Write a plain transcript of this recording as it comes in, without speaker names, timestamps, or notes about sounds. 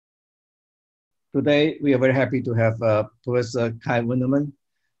Today, we are very happy to have Professor Kai Wünnemann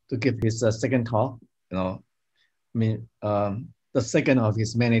to give his second talk. The second of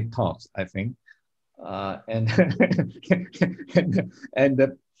his many talks, I think. And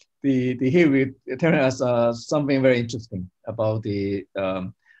and he will tell us something very interesting about the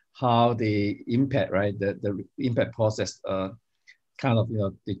how the impact, right? The impact process kind of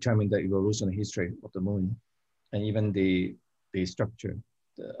determine the evolutionary history of the moon, and even the structure.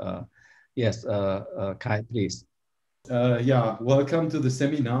 Yes, Kai, please. Yeah, welcome to the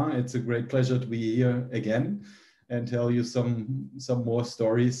seminar. It's a great pleasure to be here again and tell you some more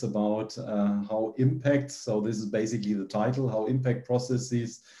stories about how impact, so this is basically the title, how impact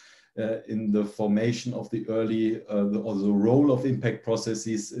processes in the formation of the early, or the role of impact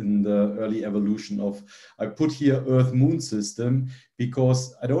processes in the early evolution of, I put here Earth-Moon system,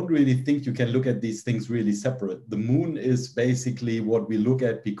 because I don't really think you can look at these things really separate. The moon is basically what we look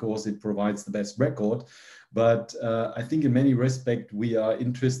at because it provides the best record. But I think in many respects, we are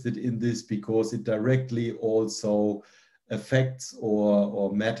interested in this because it directly also affects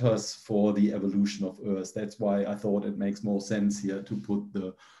or matters for the evolution of Earth. That's why I thought it makes more sense here to put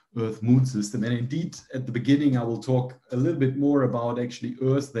the Earth-Moon system. And indeed, at the beginning, I will talk a little bit more about actually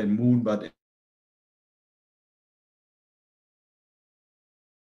Earth than Moon, but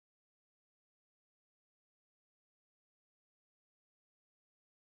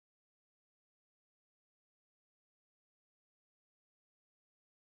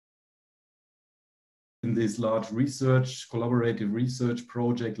in this large research, collaborative research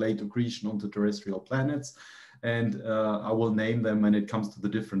project, late accretion onto terrestrial planets. And I will name them when it comes to the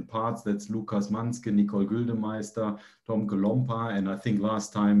different parts. That's Lukas Manske, Nicole Güldemeister, Tom Kolompa, and I think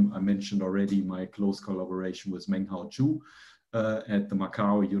last time I mentioned already my close collaboration with Menghao Chu at the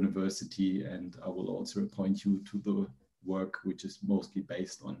Macau University, and I will also point you to the work which is mostly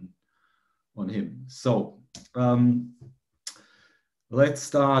based on him. So let's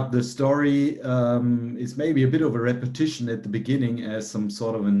start. The story is maybe a bit of a repetition at the beginning as some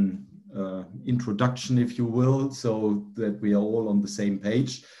sort of an introduction, if you will, so that we are all on the same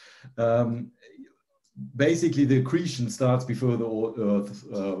page. Basically, the accretion starts before the Earth,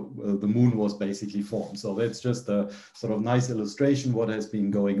 the moon was basically formed. So that's just a sort of nice illustration what has been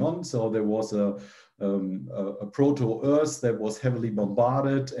going on. So there was a proto-Earth that was heavily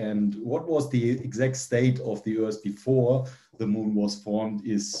bombarded, and what was the exact state of the Earth before the moon was formed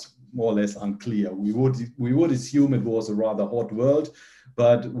is more or less unclear. We would assume it was a rather hot world,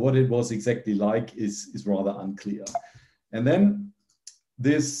 but what it was exactly like is rather unclear. And then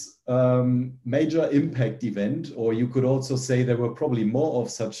this major impact event, or you could also say there were probably more of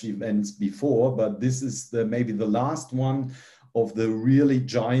such events before, but this is maybe the last one of the really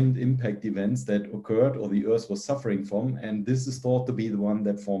giant impact events that occurred or the Earth was suffering from, and this is thought to be the one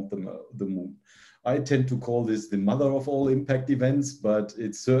that formed the moon. I tend to call this the mother of all impact events, but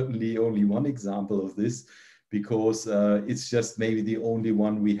it's certainly only one example of this, because it's just maybe the only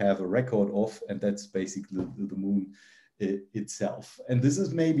one we have a record of, and that's basically the moon itself. And this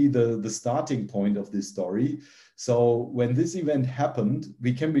is maybe the starting point of this story. So when this event happened,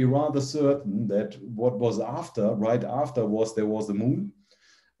 we can be rather certain that what was after, right after, there was the moon.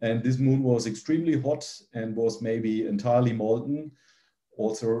 And this moon was extremely hot and was maybe entirely molten.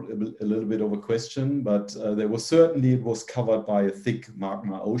 Also a little bit of a question, but there was certainly, it was covered by a thick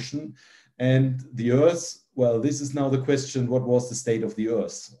magma ocean. And the Earth, well, this is now the question, what was the state of the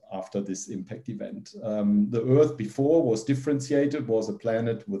Earth after this impact event? The Earth before was differentiated, was a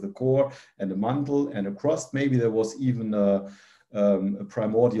planet with a core and a mantle and a crust. Maybe there was even a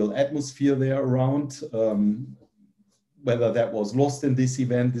primordial atmosphere there around. Whether that was lost in this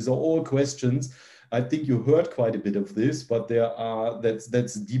event, these are all questions. I think you heard quite a bit of this, but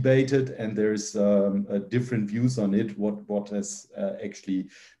that's debated, and there's different views on it, what has actually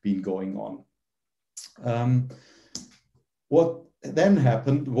been going on. What then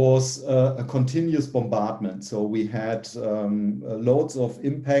happened was a continuous bombardment. So we had loads of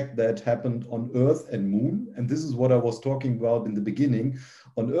impact that happened on Earth and Moon, and this is what I was talking about in the beginning.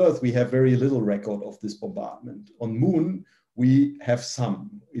 On Earth, we have very little record of this bombardment. On Moon, we have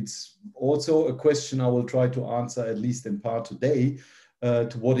some. It's also a question I will try to answer, at least in part today,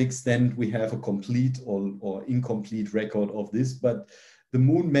 to what extent we have a complete or incomplete record of this. But the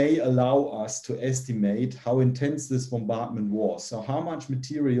moon may allow us to estimate how intense this bombardment was. So how much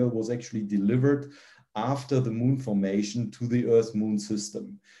material was actually delivered after the moon formation to the Earth-Moon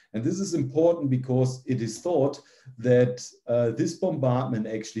system. And this is important because it is thought that this bombardment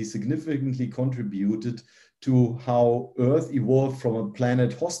actually significantly contributed to how Earth evolved from a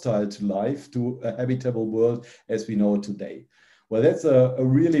planet hostile to life to a habitable world as we know it today. Well, that's a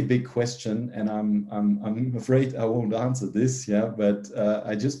really big question, and I'm afraid I won't answer this, yeah, but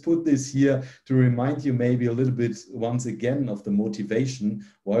I just put this here to remind you maybe a little bit once again of the motivation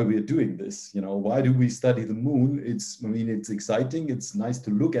why we're doing this. You know, why do we study the moon? I mean, it's exciting, it's nice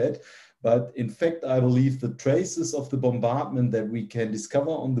to look at, but in fact, I believe the traces of the bombardment that we can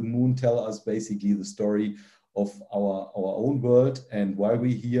discover on the moon tell us basically the story of our own world and why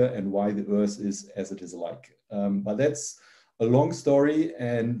we're here and why the Earth is as it is like. But that's a long story,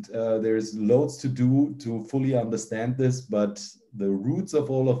 and there's loads to do to fully understand this, but the roots of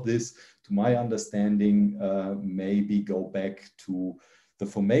all of this, to my understanding, maybe go back to the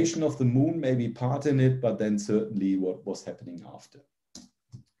formation of the moon, maybe part in it, but then certainly what was happening after.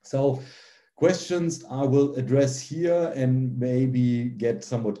 So questions I will address here and maybe get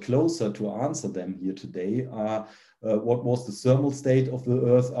somewhat closer to answer them here today are what was the thermal state of the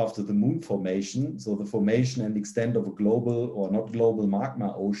Earth after the moon formation? So the formation and extent of a global or not global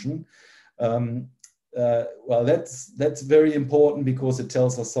magma ocean. Well, that's very important because it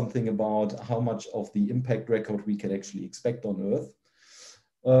tells us something about how much of the impact record we can actually expect on Earth.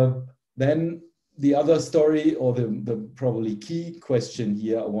 Then the other story, or the probably key question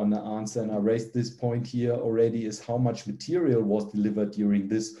here I want to answer, and I raised this point here already, is how much material was delivered during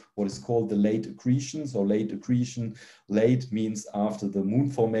this, what is called the late accretion. So late accretion, late means after the moon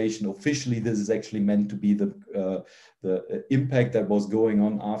formation. Officially, this is actually meant to be the impact that was going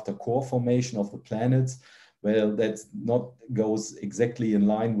on after core formation of the planets. Well, that's not goes exactly in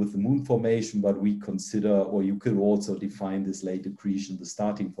line with the moon formation, but we consider, or you could also define this late accretion, the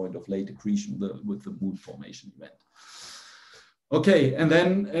starting point of late accretion with the moon formation event. Okay, and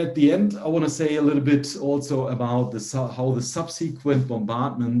then at the end, I want to say a little bit also about how the subsequent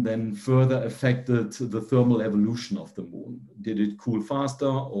bombardment then further affected the thermal evolution of the moon. Did it cool faster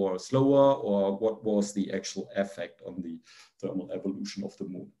or slower, or what was the actual effect on the thermal evolution of the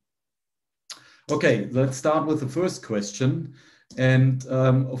moon? Okay, let's start with the first question. And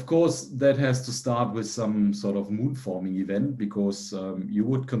of course, that has to start with some sort of moon forming event, because you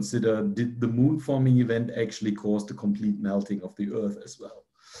would consider, did the moon forming event actually cause the complete melting of the Earth as well?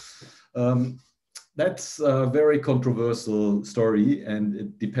 That's a very controversial story, and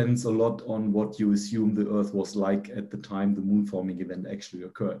it depends a lot on what you assume the Earth was like at the time the moon forming event actually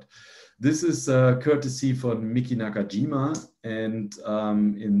occurred. This is courtesy from Miki Nakajima, and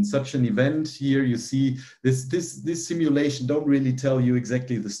in such an event here you see this simulation don't really tell you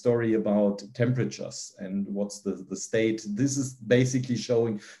exactly the story about temperatures and what's the state. This is basically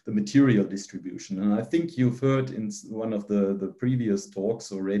showing the material distribution, and I think you've heard in one of the previous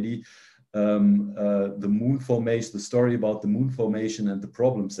talks already the moon formation, the story about the moon formation and the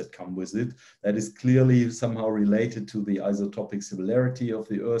problems that come with it. That is clearly somehow related to the isotopic similarity of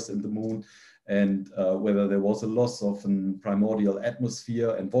the Earth and the moon, and whether there was a loss of a primordial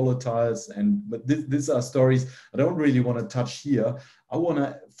atmosphere and volatiles. But these are stories I don't really want to touch here. I want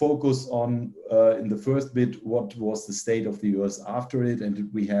to focus on, in the first bit, what was the state of the Earth after it, and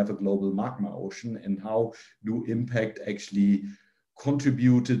did we have a global magma ocean, and how do impact actually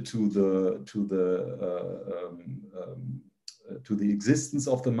contributed to the existence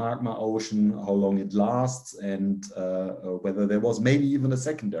of the magma ocean, how long it lasts, and whether there was maybe even a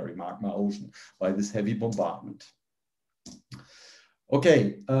secondary magma ocean by this heavy bombardment.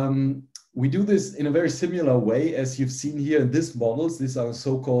 Okay, we do this in a very similar way as you've seen here in these models. These are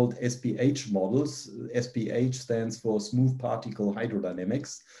so-called SPH models. SPH stands for smooth particle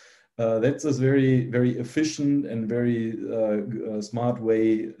hydrodynamics. That's a very, very efficient and very smart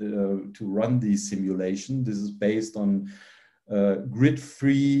way to run these simulations. This is based on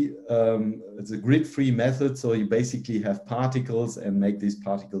grid-free, it's a grid-free method. So you basically have particles and make these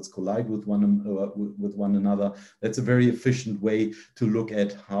particles collide with one another. That's a very efficient way to look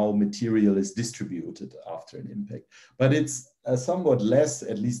at how material is distributed after an impact. But it's a somewhat less,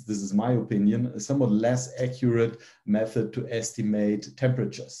 at least this is my opinion, a somewhat less accurate method to estimate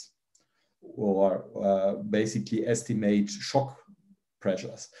temperatures, or basically estimate shock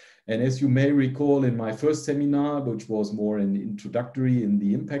pressures. And as you may recall in my first seminar, which was more an introductory in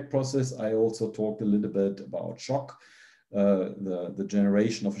the impact process, I also talked a little bit about shock, the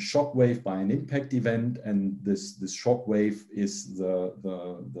generation of a shock wave by an impact event. And this shock wave is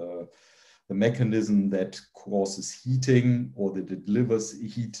the mechanism that causes heating, or that it delivers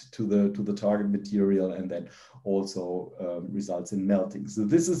heat to the target material, and then also results in melting. So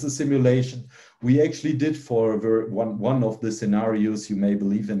this is a simulation we actually did for one of the scenarios you may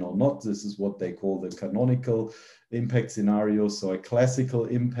believe in or not. This is what they call the canonical impact scenario. So a classical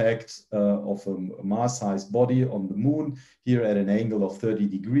impact of a mass-sized body on the moon, here at an angle of 30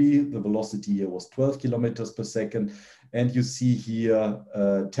 degrees. The velocity here was 12 kilometers per second. And you see here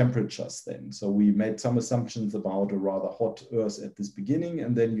temperatures then. So we made some assumptions about a rather hot Earth at this beginning,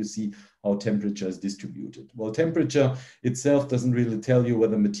 and then you see how temperature is distributed. Well, temperature itself doesn't really tell you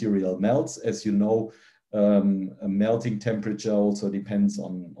whether material melts. As you know, a melting temperature also depends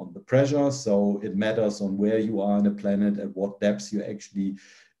on the pressure. So it matters on where you are on a planet, at what depths you actually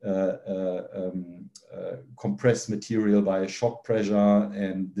compress material by a shock pressure,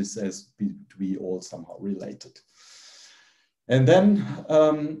 and this has to be all somehow related. And then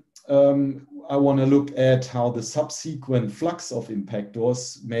I want to look at how the subsequent flux of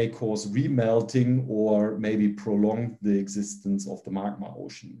impactors may cause remelting or maybe prolong the existence of the magma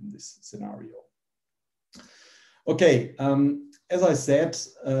ocean in this scenario. Okay, as I said,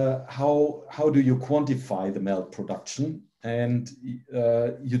 how do you quantify the melt production? And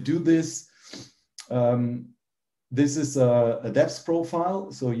you do this. This is a depth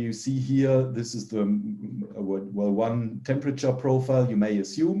profile. So you see here, this is the, well, one temperature profile, you may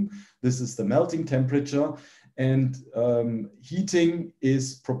assume. This is the melting temperature. And heating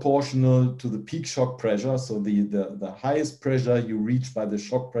is proportional to the peak shock pressure. So the highest pressure you reach by the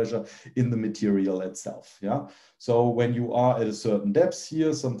shock pressure in the material itself. Yeah. So when you are at a certain depth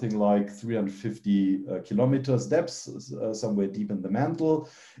here, something like 350 kilometers depth, somewhere deep in the mantle,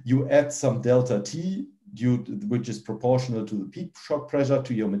 you add some delta T, which is proportional to the peak shock pressure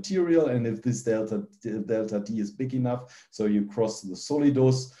to your material. And if this delta T is big enough, so you cross the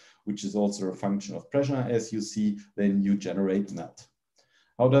solidus, which is also a function of pressure, as you see, then you generate melt.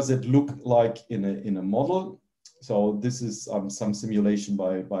 How does it look like in a model? So this is some simulation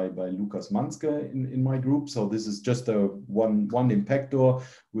by Lukas Manske in my group. So this is just a one impactor.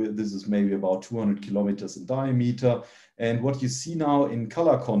 This is maybe about 200 kilometers in diameter. And what you see now in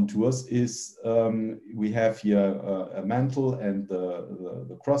color contours is we have here a mantle and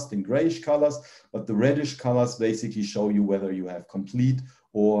the crust in grayish colors, but the reddish colors basically show you whether you have complete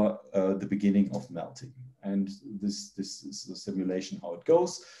or the beginning of melting. And this is the simulation, how it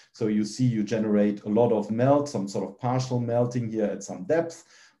goes. So you see you generate a lot of melt, some sort of partial melting here at some depth,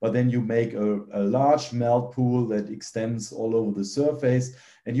 but then you make a large melt pool that extends all over the surface.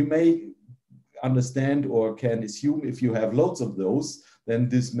 And you may understand or can assume if you have loads of those, then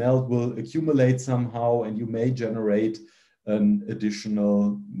this melt will accumulate somehow and you may generate an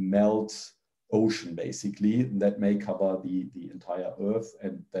additional melt ocean, basically, that may cover the entire Earth,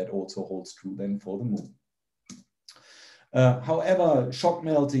 and that also holds true then for the moon. However, shock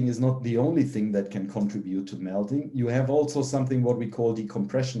melting is not the only thing that can contribute to melting. You have also something what we call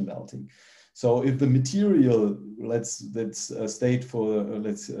decompression melting. So if the material, let's stick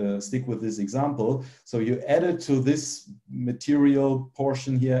with this example. So you added to this material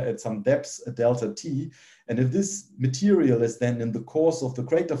portion here at some depths a delta T, and if this material is then in the course of the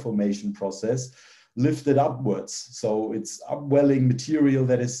crater formation process lifted upwards, so it's upwelling material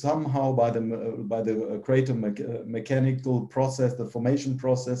that is somehow by the crater mechanical process, the formation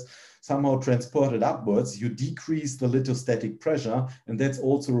process, somehow transported upwards, you decrease the lithostatic pressure, and that's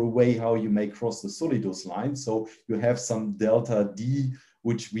also a way how you may cross the solidus line. So you have some delta D,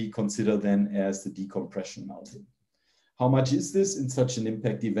 which we consider then as the decompression melting. How much is this in such an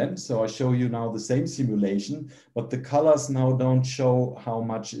impact event? So I show you now the same simulation, but the colors now don't show how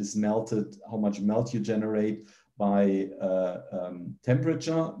much is melted, how much melt you generate by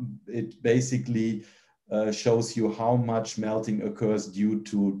temperature. It basically shows you how much melting occurs due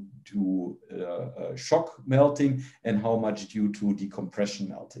to shock melting and how much due to decompression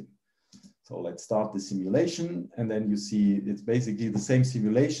melting. So let's start the simulation, and then you see it's basically the same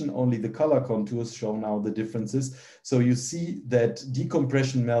simulation, only the color contours show now the differences. So you see that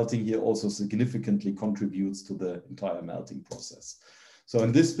decompression melting here also significantly contributes to the entire melting process. So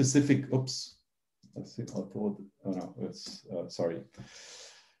in this specific, oops, I think I thought, oh no, it's, sorry.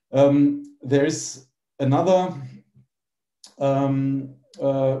 There's another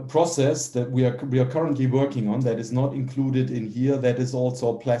process that we are currently working on that is not included in here, that is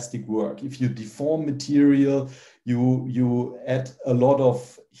also plastic work. If you deform material, you add a lot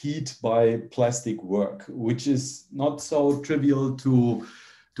of heat by plastic work, which is not so trivial to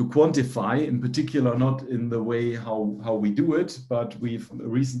quantify, in particular not in the way how we do it, but we've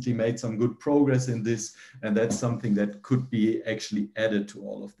recently made some good progress in this, and that's something that could be actually added to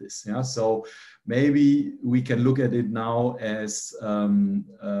all of this. Yeah, so maybe we can look at it now as a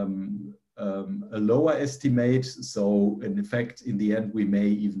lower estimate. So in effect, in the end, we may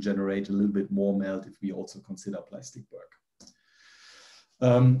even generate a little bit more melt if we also consider plastic work.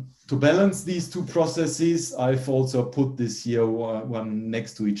 To balance these two processes, I've also put this here one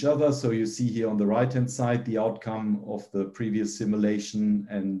next to each other. So you see here on the right-hand side, the outcome of the previous simulation,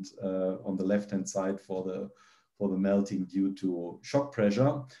 and on the left-hand side for the melting due to shock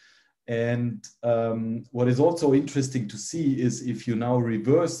pressure. And what is also interesting to see is if you now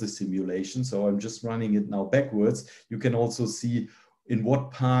reverse the simulation, so I'm just running it now backwards, you can also see in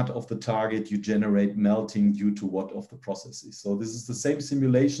what part of the target you generate melting due to what of the processes. So this is the same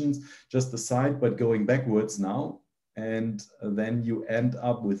simulations, just the side, but going backwards now. And then you end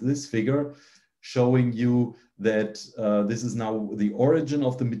up with this figure showing you that this is now the origin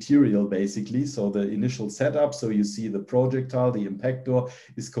of the material, basically. So the initial setup, so you see the projectile, the impactor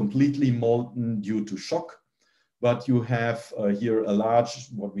is completely molten due to shock. But you have here a large,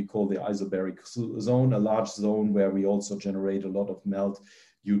 what we call the isobaric zone, a large zone where we also generate a lot of melt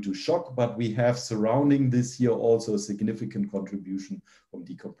due to shock. But we have surrounding this here also a significant contribution from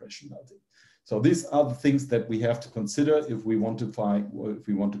decompression melting. So these are the things that we have to consider if we want to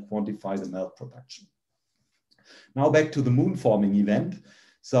quantify the melt production. Now back to the moon forming event.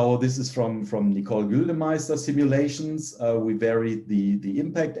 So this is from Nicole Güldemeister simulations. We varied the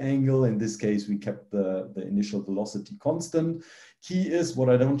impact angle. In this case, we kept the initial velocity constant. Key is, what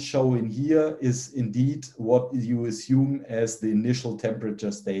I don't show in here is indeed what you assume as the initial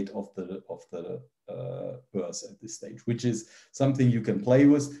temperature state of the Earth at this stage, which is something you can play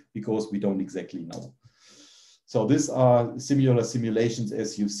with because we don't exactly know. So these are similar simulations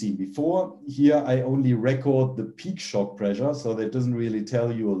as you've seen before. Here I only record the peak shock pressure, so that doesn't really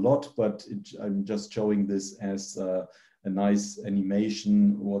tell you a lot, but I'm just showing this as a nice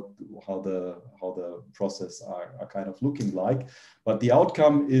animation, how the process are kind of looking like. But the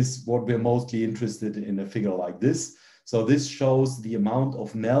outcome is what we're mostly interested in a figure like this. So this shows the amount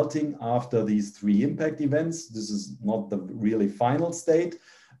of melting after these 3 impact events. This is not the really final state,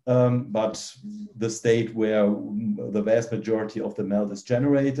 but the state where the vast majority of the melt is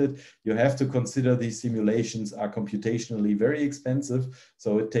generated. You have to consider these simulations are computationally very expensive.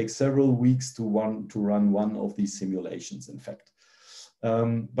 So it takes several weeks to run one of these simulations, in fact.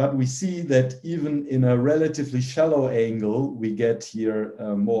 But we see that even in a relatively shallow angle, we get here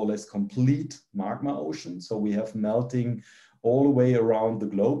more or less complete magma ocean. So we have melting all the way around the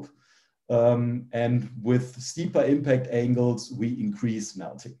globe. And with steeper impact angles, we increase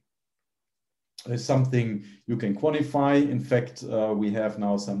melting. It's something you can quantify. In fact, we have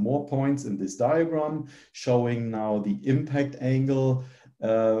now some more points in this diagram showing now the impact angle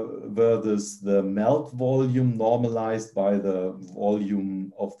versus the melt volume normalized by the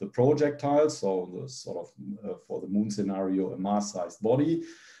volume of the projectile. So the sort of, for the moon scenario, a mass-sized body.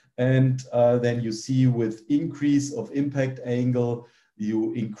 And then you see with increase of impact angle,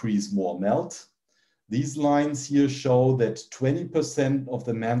 you increase more melt. These lines here show that 20% of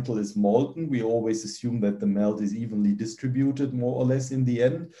the mantle is molten. We always assume that the melt is evenly distributed more or less in the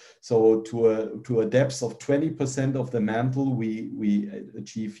end. So to a depth of 20% of the mantle, we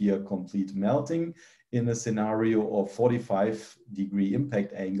achieve here complete melting in a scenario of 45-degree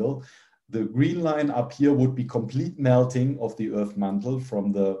impact angle. The green line up here would be complete melting of the Earth mantle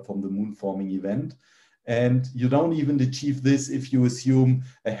from the moon forming event. And you don't even achieve this if you assume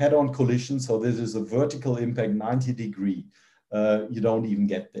a head-on collision. So this is a vertical impact 90-degree. You don't even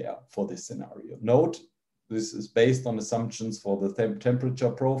get there for this scenario. Note, this is based on assumptions for the temperature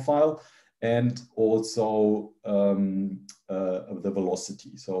profile and also the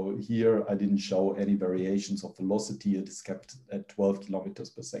velocity. So here I didn't show any variations of velocity. It is kept at 12 kilometers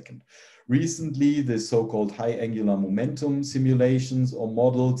per second. Recently, the so-called high angular momentum simulations or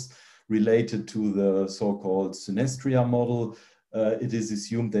models related to the so-called Synestria model, it is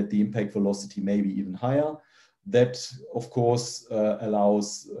assumed that the impact velocity may be even higher. That, of course,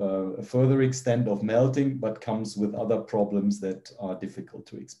 allows a further extent of melting, but comes with other problems that are difficult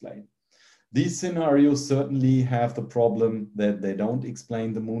to explain. These scenarios certainly have the problem that they don't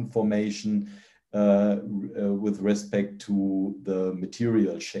explain the moon formation with respect to the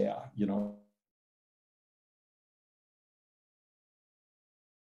material share, you know.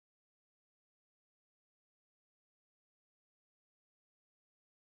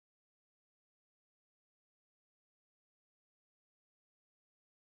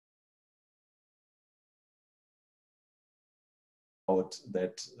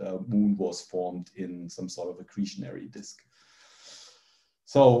 That moon was formed in some sort of accretionary disk.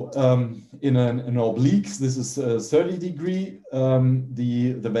 So in an oblique, this is 30-degree.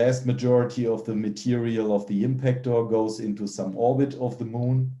 The vast majority of the material of the impactor goes into some orbit of the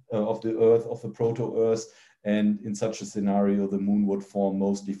moon, of the Earth, of the proto-Earth. And in such a scenario, the moon would form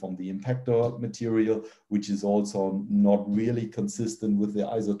mostly from the impactor material, which is also not really consistent with the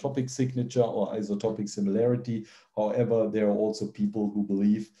isotopic signature or isotopic similarity. However, there are also people who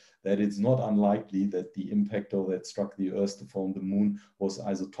believe that it's not unlikely that the impactor that struck the Earth to form the moon was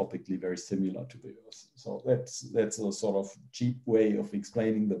isotopically very similar to the Earth. So that's a sort of cheap way of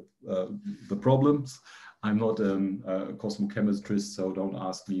explaining the problems. I'm not a cosmochemistrist, so don't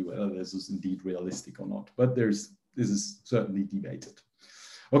ask me whether this is indeed realistic or not. But this is certainly debated.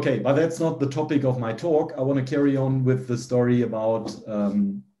 Okay, but that's not the topic of my talk. I want to carry on with the story about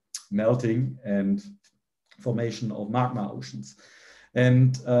melting and formation of magma oceans.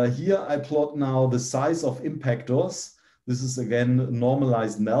 And here I plot now the size of impactors. This is again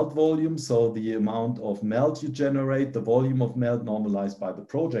normalized melt volume, so the amount of melt you generate, the volume of melt normalized by the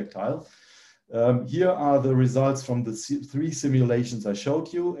projectile. Here are the results from the 3 simulations I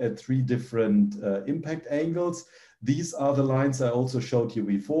showed you at 3 different impact angles. These are the lines I also showed you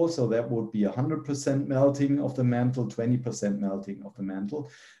before. So that would be 100% melting of the mantle, 20% melting of the mantle.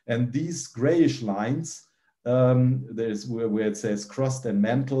 And these grayish lines, there's where it says crust and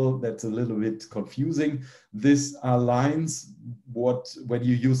mantle, that's a little bit confusing. These are lines, when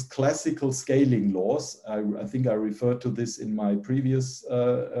you use classical scaling laws, I think I referred to this in my previous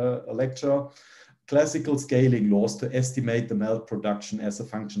lecture, classical scaling laws to estimate the melt production as a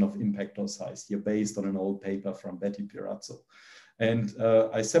function of impactor size, here based on an old paper from Betty Pirazzo. And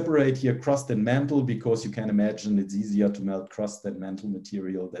I separate here crust and mantle because you can imagine it's easier to melt crust than mantle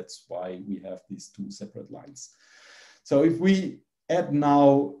material. That's why we have these 2 separate lines. So if we add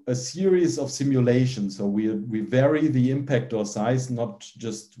now a series of simulations, so we vary the impactor size, not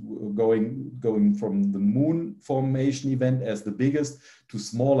just going from the moon formation event as the biggest to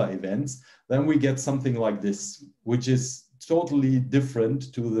smaller events, then we get something like this, which is totally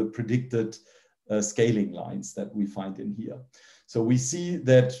different to the predicted scaling lines that we find in here. So we see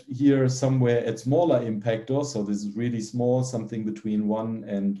that here somewhere at smaller impactors, so this is really small, something between 1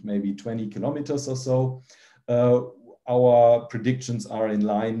 and maybe 20 kilometers or so, our predictions are in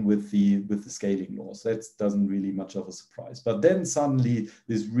line with the scaling laws. That doesn't really much of a surprise. But then suddenly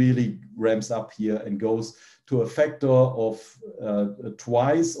this really ramps up here and goes to a factor of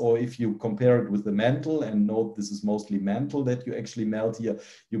twice, or if you compare it with the mantle, and note this is mostly mantle that you actually melt here,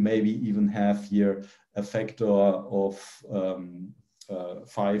 you maybe even have here a factor of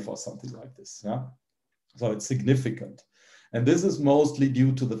 5 or something like this. Yeah, so it's significant. And this is mostly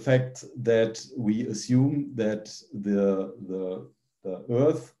due to the fact that we assume that the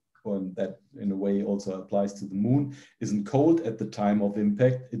Earth, and that in a way also applies to the moon, isn't cold at the time of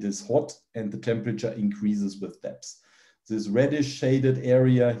impact. It is hot and the temperature increases with depth. This reddish shaded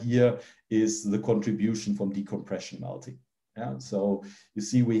area here is the contribution from decompression melting. Yeah, so you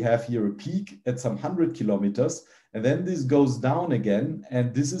see we have here a peak at some 100 kilometers, and then this goes down again.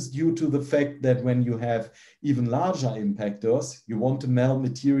 And this is due to the fact that when you have even larger impactors, you want to melt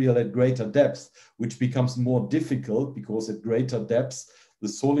material at greater depth, which becomes more difficult because at greater depths, the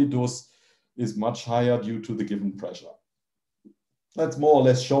solidus is much higher due to the given pressure. That's more or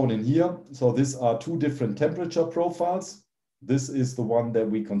less shown in here. So these are 2 different temperature profiles. This is the one that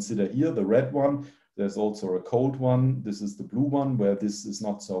we consider here, the red one. There's also a cold one. This is the blue one where this is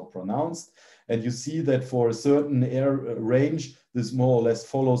not so pronounced. And you see that for a certain air range, this more or less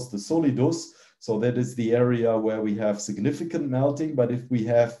follows the solidus. So that is the area where we have significant melting. But if we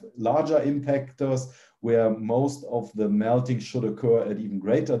have larger impactors where most of the melting should occur at even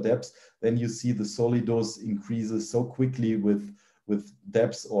greater depths, then you see the solidus increases so quickly with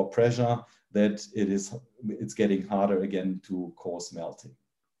depth or pressure that it's getting harder again to cause melting.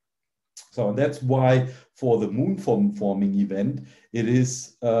 So that's why for the moon forming event, it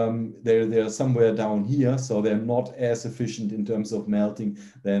is, they're somewhere down here, so they're not as efficient in terms of melting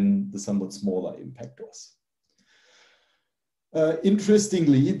than the somewhat smaller impactors.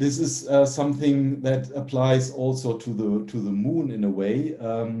 Interestingly, this is something that applies also to the moon in a way.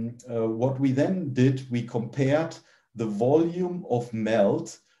 What we then did, we compared the volume of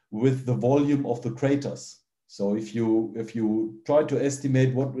melt with the volume of the craters. So if you try to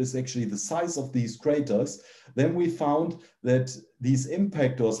estimate what is actually the size of these craters, then we found that these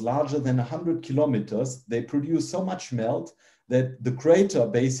impactors larger than 100 kilometers, they produce so much melt that the crater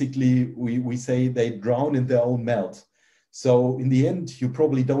basically, we say they drown in their own melt. So in the end, you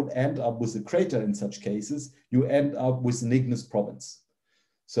probably don't end up with a crater in such cases, you end up with an igneous province.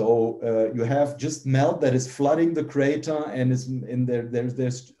 So you have just melt that is flooding the crater, and is in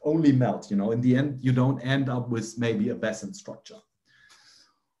there's only melt. You know, in the end, you don't end up with maybe a basin structure.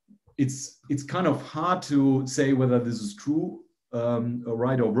 It's kind of hard to say whether this is true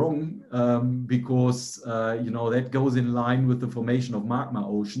right or wrong, because you know, that goes in line with the formation of magma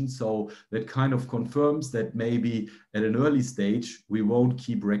oceans. So that kind of confirms that maybe at an early stage we won't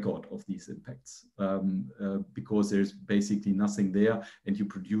keep record of these impacts, because there's basically nothing there, and you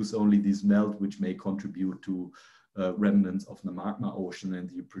produce only this melt which may contribute to remnants of the magma ocean,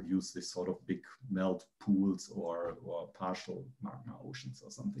 and you produce this sort of big melt pools or partial magma oceans or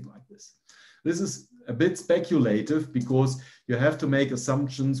something like this. This is a bit speculative because you have to make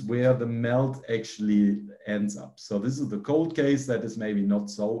assumptions where the melt actually ends up. So this is the cold case that is maybe not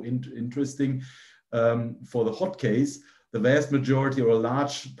so interesting. For the hot case, the vast majority or a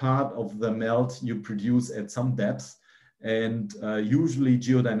large part of the melt you produce at some depth. And usually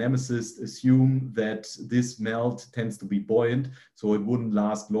geodynamicists assume that this melt tends to be buoyant, so it wouldn't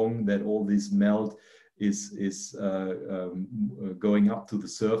last long that all this melt is going up to the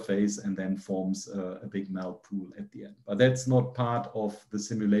surface and then forms a big melt pool at the end. But that's not part of the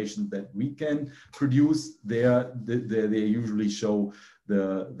simulation that we can produce. They usually show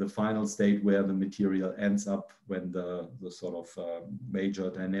the final state where the material ends up when the sort of major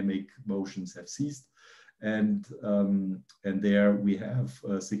dynamic motions have ceased. And there we have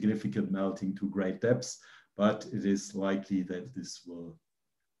significant melting to great depths, but it is likely that this will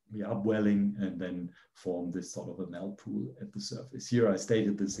be upwelling and then form this sort of a melt pool at the surface. Here I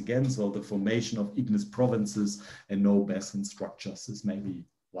stated this again, so the formation of igneous provinces and no basin structures is maybe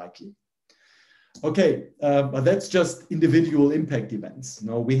likely. Okay, but that's just individual impact events.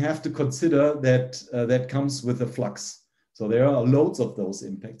 Now we have to consider that that comes with a flux. So there are loads of those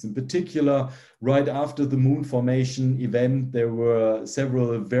impacts. In particular, right after the moon formation event, there were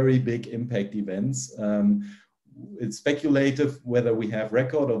several very big impact events. It's speculative whether we have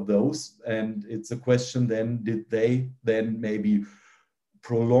record of those. And it's a question then, did they then maybe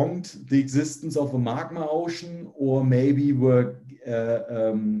prolonged the existence of a magma ocean, or maybe were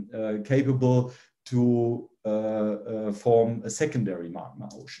capable to form a secondary magma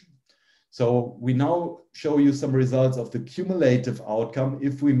ocean? So we now show you some results of the cumulative outcome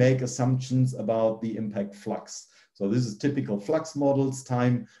if we make assumptions about the impact flux. So this is typical flux models,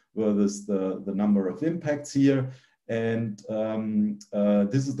 time versus the number of impacts here. And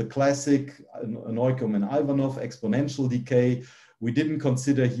this is the classic Neukom and Ivanov exponential decay. We didn't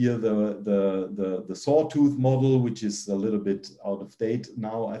consider here the sawtooth model, which is a little bit out of date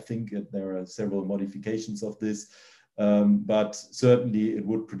now. I think there are several modifications of this. But certainly it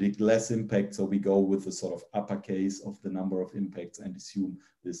would predict less impact. So we go with the sort of uppercase of the number of impacts and assume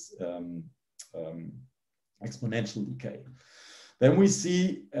this exponential decay. Then we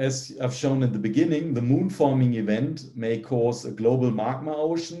see, as I've shown at the beginning, the moon forming event may cause a global magma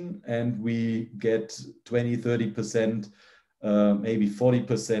ocean, and we get 20, 30%, maybe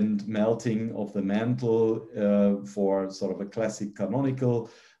 40% melting of the mantle for sort of a classic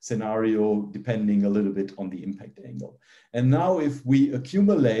canonical scenario, depending a little bit on the impact angle. And now if we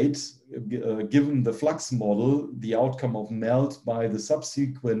accumulate, given the flux model, the outcome of melt by the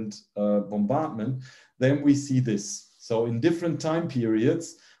subsequent bombardment, then we see this. So in different time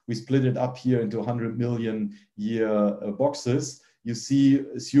periods, we split it up here into 100 million year boxes. You see,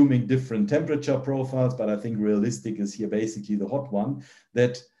 assuming different temperature profiles, but I think realistic is here basically the hot one,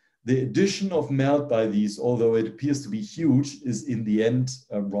 that the addition of melt by these, although it appears to be huge, is in the end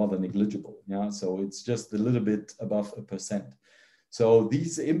rather negligible. Yeah, so it's just a little bit above 1%. So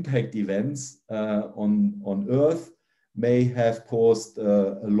these impact events on Earth may have caused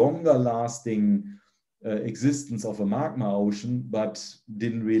a longer lasting existence of a magma ocean, but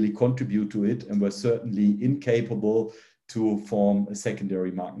didn't really contribute to it and were certainly incapable to form a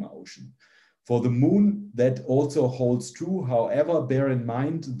secondary magma ocean. For the moon, that also holds true. However, bear in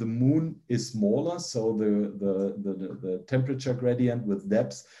mind, the moon is smaller, so the temperature gradient with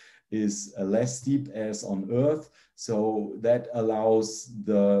depth is less steep as on Earth. So that allows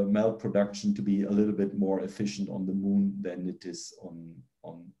the melt production to be a little bit more efficient on the moon than it is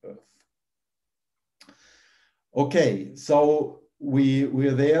on Earth. Okay, so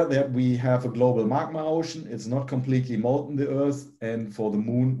we're there that we have a global magma ocean. It's not completely molten, the Earth. And for the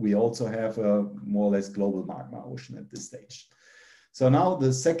moon, we also have a more or less global magma ocean at this stage. So now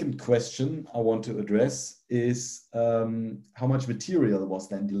the second question I want to address is how much material was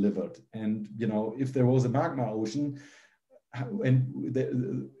then delivered? And, you know, if there was a magma ocean, and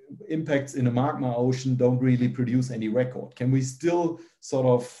the impacts in a magma ocean don't really produce any record, can we still sort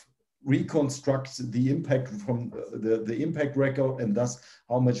of reconstruct the impact from the impact record, and thus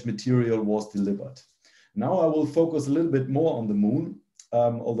how much material was delivered? Now I will focus a little bit more on the moon,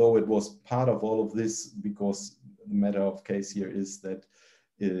 although it was part of all of this, because the matter of case here is that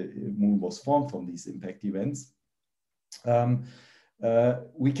moon was formed from these impact events.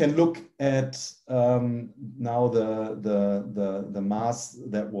 We can look at now the mass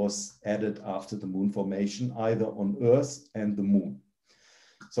that was added after the moon formation, either on Earth and the moon.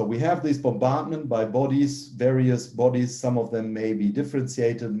 So we have this bombardment by bodies, various bodies. Some of them may be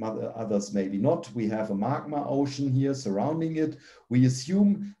differentiated, others maybe not. We have a magma ocean here surrounding it. We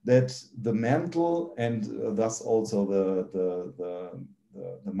assume that the mantle and thus also the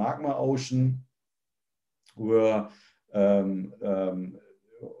magma ocean were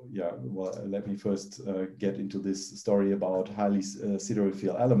yeah, well, let me first get into this story about highly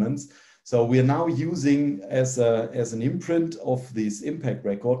siderophile elements. So we are now using as an imprint of this impact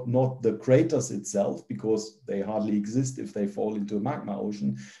record, not the craters itself, because they hardly exist if they fall into a magma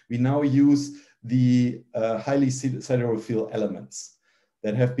ocean. We now use the highly siderophile elements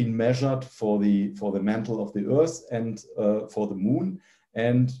that have been measured for the mantle of the Earth and for the moon,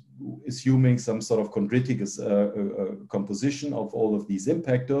 and assuming some sort of chondritic composition of all of these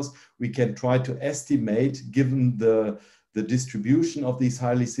impactors, we can try to estimate, given the distribution of these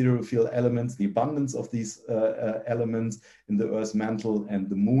highly siderophile elements, the abundance of these elements in the Earth's mantle and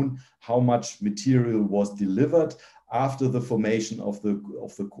the moon, how much material was delivered after the formation of the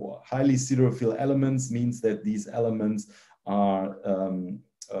core. Highly siderophile elements means that these elements are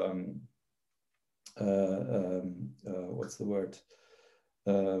what's the word?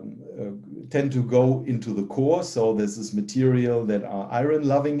 Tend to go into the core. So this is material that are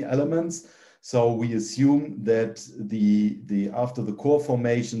iron-loving elements. So we assume that after the core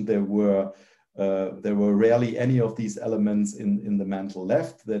formation, there were rarely any of these elements in the mantle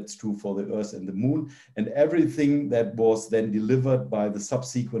left. That's true for the Earth and the moon. And everything that was then delivered by the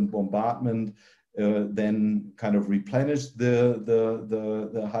subsequent bombardment then kind of replenished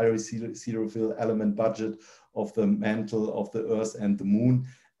the highly siderophile element budget of the mantle of the Earth and the moon,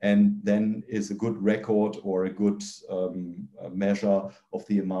 and then is a good record or a good measure of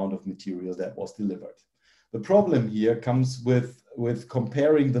the amount of material that was delivered. The problem here comes with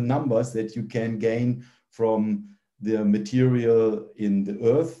comparing the numbers that you can gain from the material in the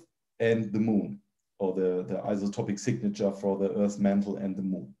Earth and the moon, or the isotopic signature for the Earth's mantle and the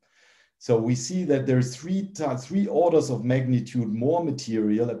moon. So we see that there's three orders of magnitude more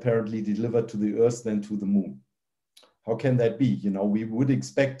material apparently delivered to the Earth than to the moon. How can that be? You know, we would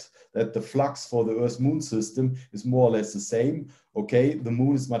expect that the flux for the Earth-Moon system is more or less the same. Okay, the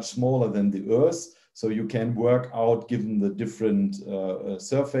moon is much smaller than the Earth, so you can work out, given the different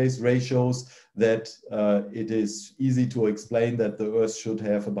surface ratios, that it is easy to explain that the Earth should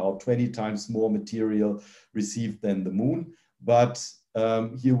have about 20 times more material received than the moon. But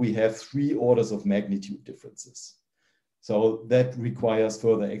here we have 3 orders of magnitude differences. So that requires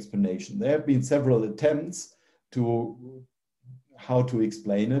further explanation. There have been several attempts to how to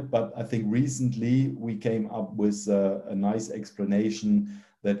explain it, but I think recently we came up with a nice explanation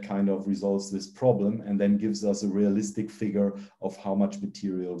that kind of resolves this problem and then gives us a realistic figure of how much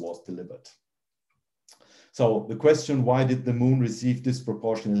material was delivered. So the question, why did the moon receive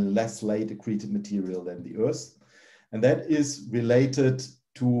disproportionately less late accreted material than the Earth? And that is related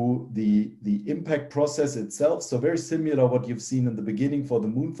to the impact process itself. So very similar what you've seen in the beginning for the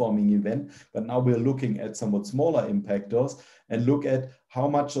moon forming event, but now we're looking at somewhat smaller impactors and look at how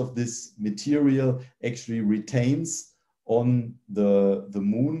much of this material actually retains on the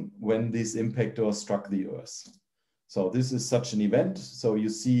moon when this impactor struck the Earth. So this is such an event. So you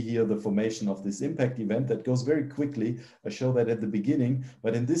see here the formation of this impact event that goes very quickly. I show that at the beginning,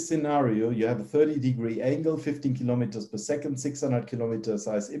 but in this scenario, you have a 30-degree angle, 15 kilometers per second, 600 kilometer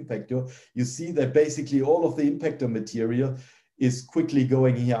size impactor. You see that basically all of the impactor material is quickly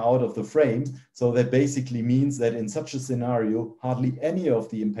going here out of the frame. So that basically means that in such a scenario, hardly any of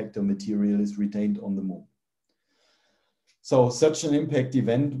the impactor material is retained on the moon. So such an impact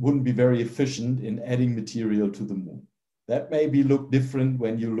event wouldn't be very efficient in adding material to the moon. That maybe look different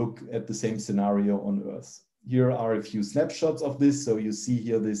when you look at the same scenario on Earth. Here are a few snapshots of this. So you see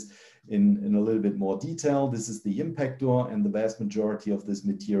here this in a little bit more detail. This is the impactor, and the vast majority of this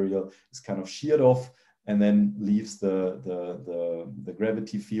material is kind of sheared off and then leaves the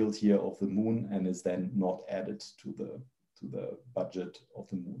gravity field here of the moon and is then not added to the budget of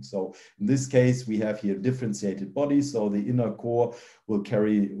the moon. So in this case, we have here differentiated bodies. So the inner core will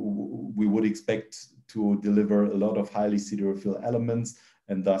carry, we would expect to deliver a lot of highly siderophile elements,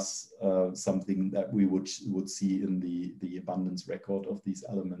 and thus something that we would see in the abundance record of these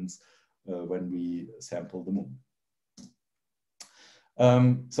elements when we sample the moon.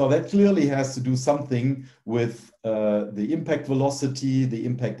 So that clearly has to do something with the impact velocity, the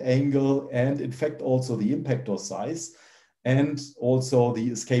impact angle, and in fact also the impactor size. and also the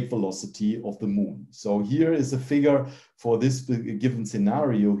escape velocity of the moon. So here is a figure for this given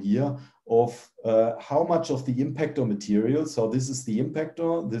scenario here of how much of the impactor material. So this is the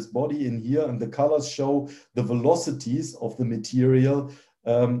impactor, this body in here, and the colors show the velocities of the material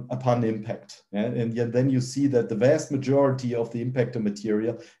upon impact. And then you see that the vast majority of the impactor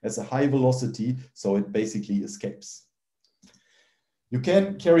material has a high velocity, so it basically escapes. You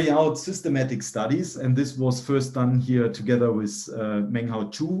can carry out systematic studies, and this was first done here together with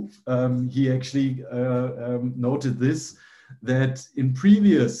Menghao Chu. He actually noted this, that in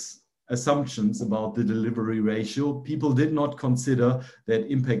previous assumptions about the delivery ratio, people did not consider that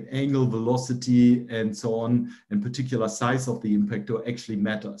impact angle, velocity, and so on, and particular size of the impactor actually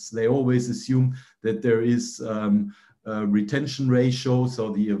matters. They always assume that there is retention ratio,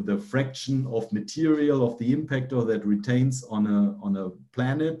 so the fraction of material of the impactor that retains on a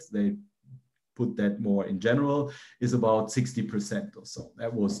planet, they put that more in general, is about 60% or so.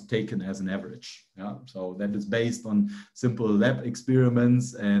 That was taken as an average. Yeah? So that is based on simple lab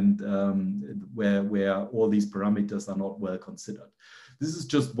experiments and where all these parameters are not well considered. This is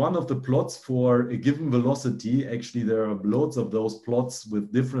just one of the plots for a given velocity. Actually, there are loads of those plots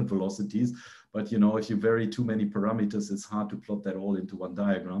with different velocities. But you know, if you vary too many parameters, it's hard to plot that all into one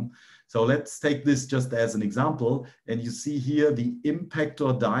diagram. So let's take this just as an example. And you see here the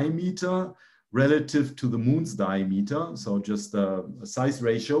impactor diameter relative to the moon's diameter. So just a size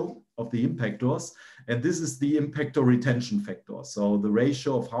ratio of the impactors. And this is the impactor retention factor. So the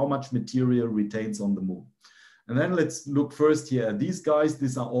ratio of how much material retains on the moon. And then let's look first here at these guys.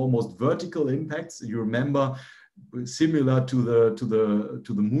 These are almost vertical impacts. You remember, similar to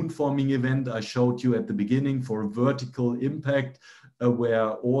the moon forming event I showed you at the beginning for a vertical impact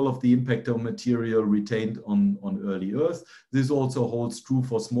where all of the impactor material retained on early Earth. This also holds true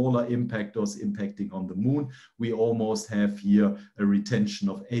for smaller impactors impacting on the moon. We almost have here a retention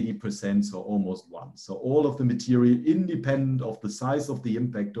of 80%, so almost 1. So all of the material, independent of the size of the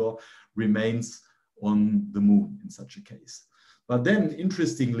impactor, remains on the moon in such a case. But then,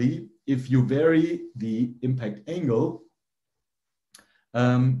 interestingly, if you vary the impact angle,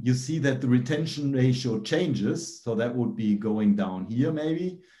 you see that the retention ratio changes. So that would be going down here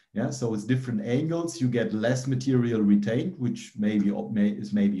maybe. Yeah, so with different angles, you get less material retained, which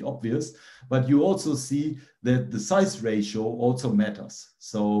is maybe obvious. But you also see that the size ratio also matters.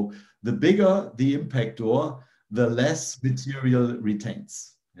 So the bigger the impactor, the less material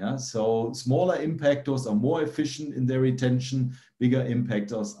retains. Yeah, so smaller impactors are more efficient in their retention, bigger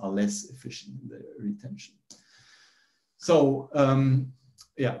impactors are less efficient in their retention. So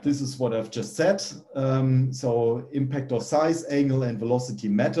yeah, this is what I've just said. So impactor size, angle, and velocity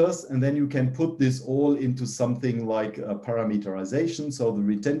matters. And then you can put this all into something like a parameterization. So the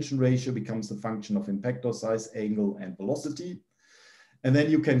retention ratio becomes a function of impactor size, angle, and velocity. And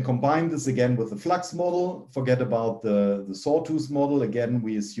then you can combine this again with the flux model. Forget about the sawtooth model. Again,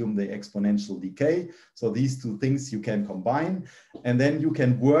 we assume the exponential decay. So these two things you can combine. And then you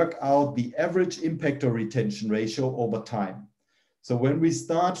can work out the average impactor retention ratio over time. So when we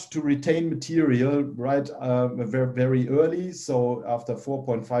start to retain material right very early, so after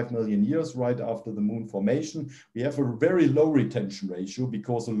 4.5 million years, right after the moon formation, we have a very low retention ratio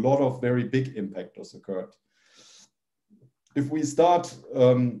because a lot of very big impactors occurred. If we start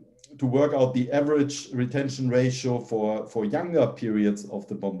to work out the average retention ratio for younger periods of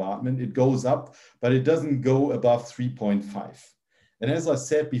the bombardment, it goes up, but it doesn't go above 3.5. And as I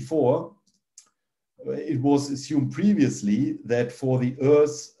said before, it was assumed previously that for the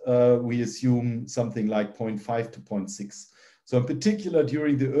Earth, we assume something like 0.5 to 0.6. So in particular,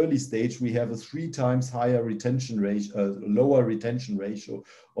 during the early stage, we have a 3 times higher retention ratio, lower retention ratio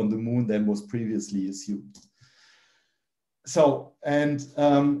on the moon than was previously assumed. So, and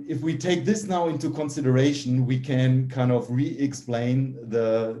if we take this now into consideration, we can kind of re-explain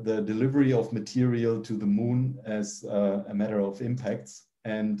the delivery of material to the moon as a matter of impacts.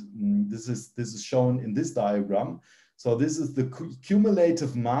 And this is shown in this diagram. So this is the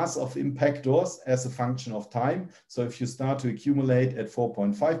cumulative mass of impactors as a function of time. So if you start to accumulate at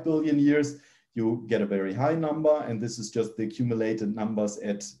 4.5 billion years, you get a very high number, and this is just the accumulated numbers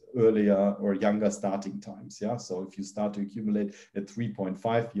at earlier or younger starting times. Yeah, so if you start to accumulate at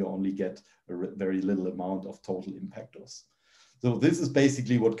 3.5, you only get a very little amount of total impactors. So this is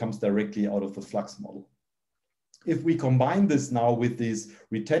basically what comes directly out of the flux model. If we combine this now with these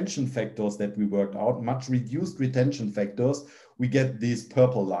retention factors that we worked out, much reduced retention factors, we get this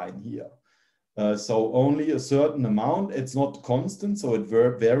purple line here. So only a certain amount, it's not constant, so it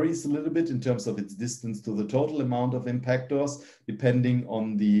varies a little bit in terms of its distance to the total amount of impactors, depending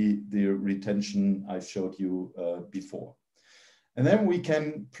on the retention I showed you before. And then we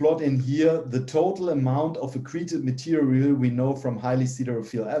can plot in here the total amount of accreted material we know from highly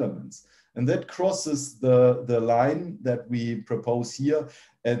siderophile elements. And that crosses the line that we propose here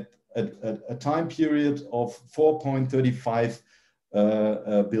at a time period of 4.35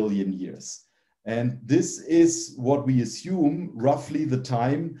 billion years. And this is what we assume roughly the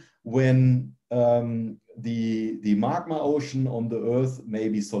time when the magma ocean on the Earth may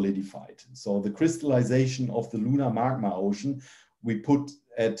be solidified. So the crystallization of the lunar magma ocean we put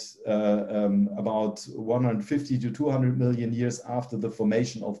at about 150 to 200 million years after the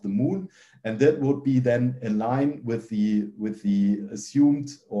formation of the moon, and that would be then in line with the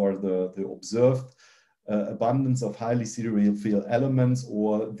assumed or the observed abundance of highly siderophile elements,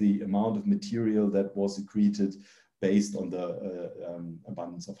 or the amount of material that was accreted based on the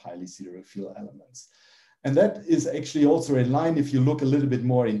abundance of highly siderophile elements. And that is actually also in line, if you look a little bit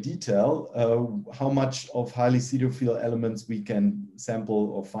more in detail, how much of highly siderophile elements we can sample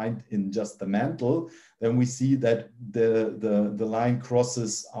or find in just the mantle. Then we see that the line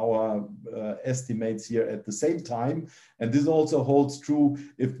crosses our estimates here at the same time. And this also holds true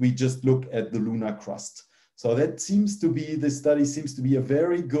if we just look at the lunar crust. So that seems to be, this study seems to be a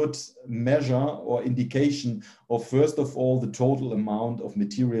very good measure or indication of, first of all, the total amount of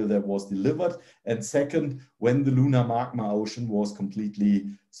material that was delivered, and second, when the lunar magma ocean was completely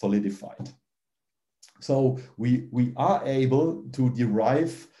solidified. So we are able to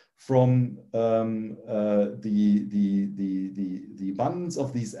derive from the abundance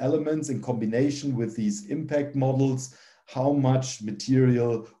of these elements in combination with these impact models, how much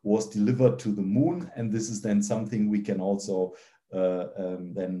material was delivered to the moon. And this is then something we can also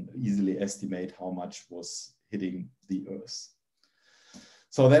then easily estimate how much was hitting the Earth.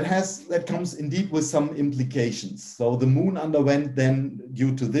 So that comes indeed with some implications. So the moon underwent then,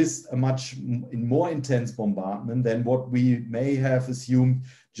 due to this, a much more intense bombardment than what we may have assumed,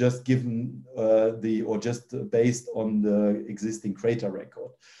 just given or just based on the existing crater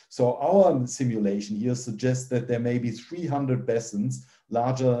record. So our simulation here suggests that there may be 300 basins,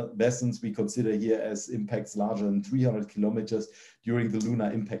 larger basins we consider here as impacts larger than 300 kilometers during the lunar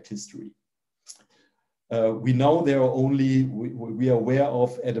impact history. We know there are only, we are aware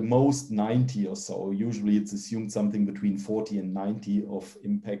of at the most 90 or so. Usually it's assumed something between 40 and 90 of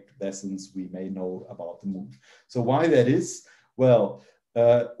impact basins we may know about the moon. So why that is? Well,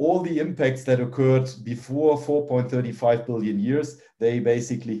 all the impacts that occurred before 4.35 billion years, they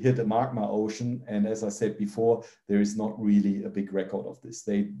basically hit a magma ocean. And as I said before, there is not really a big record of this.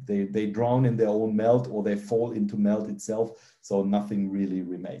 They drown in their own melt, or they fall into melt itself. So nothing really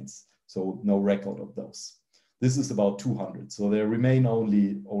remains. So no record of those. This is about 200. So there remain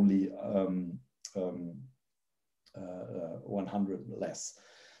only 100 less.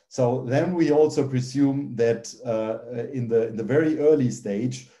 So then we also presume that in the very early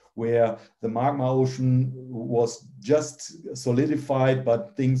stage, where the magma ocean was just solidified,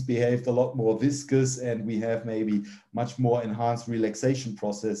 but things behaved a lot more viscous, and we have maybe much more enhanced relaxation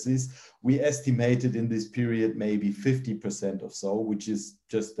processes, we estimated in this period maybe 50% or so, which is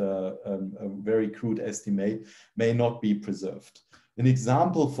just a very crude estimate, may not be preserved. An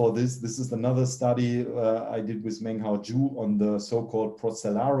example for this is another study I did with Menghao Zhu on the so-called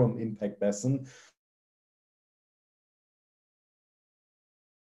Procellarum impact basin.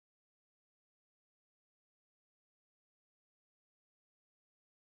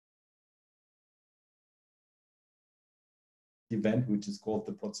 Event, which is called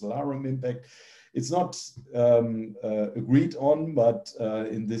the Procellarum impact. It's not agreed on, but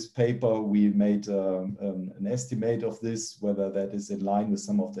in this paper we made an estimate of this, whether that is in line with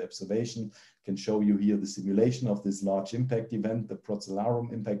some of the observation. I can show you here the simulation of this large impact event, the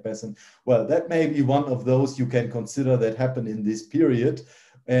Procellarum impact basin. Well, that may be one of those you can consider that happened in this period,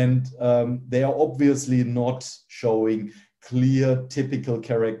 and they are obviously not showing clear typical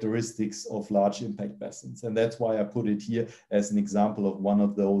characteristics of large impact basins. And that's why I put it here as an example of one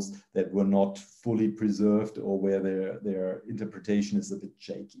of those that were not fully preserved, or where their interpretation is a bit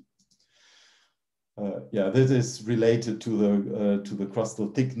shaky. Yeah, this is related to the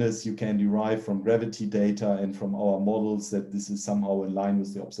crustal thickness. You can derive from gravity data and from our models that this is somehow in line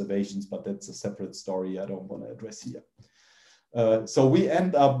with the observations, but that's a separate story I don't want to address here. So we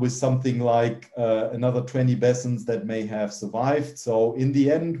end up with something like another 20 basins that may have survived. So in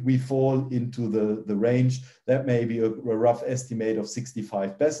the end, we fall into the range that may be a rough estimate of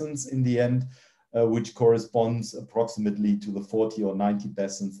 65 basins in the end, which corresponds approximately to the 40 or 90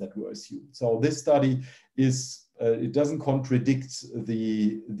 basins that were assumed. So this study is it doesn't contradict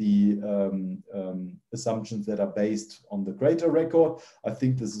the assumptions that are based on the crater record. I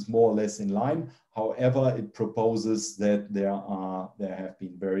think this is more or less in line. However, it proposes that there have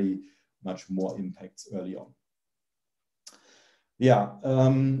been very much more impacts early on. Yeah.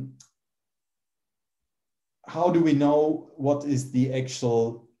 How do we know what is the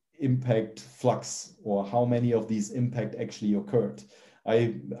actual impact flux, or how many of these impact actually occurred?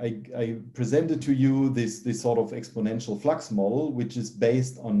 I presented to you this sort of exponential flux model, which is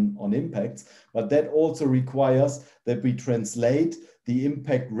based on impacts, but that also requires that we translate the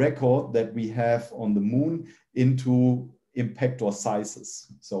impact record that we have on the moon into impactor sizes.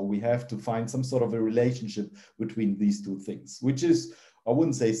 So we have to find some sort of a relationship between these two things, which is, I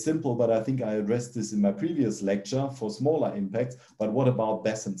wouldn't say simple, but I think I addressed this in my previous lecture for smaller impacts. But what about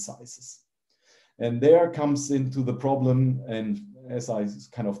basin sizes? And there comes into the problem, and as I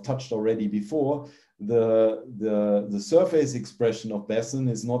kind of touched already before, the surface expression of basin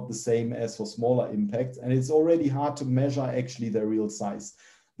is not the same as for smaller impacts, and it's already hard to measure actually their real size.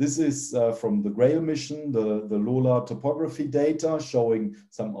 This is from the Grail mission, the Lola topography data showing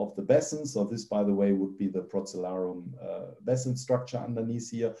some of the basins. So this, by the way, would be the Procellarum basin structure underneath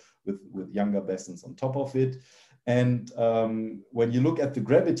here with younger basins on top of it. And when you look at the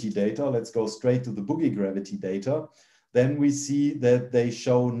gravity data, let's go straight to the boogie gravity data, then we see that they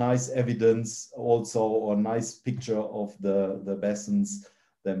show nice evidence also, or nice picture of the basins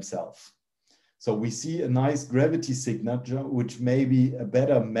themselves. So we see a nice gravity signature, which may be a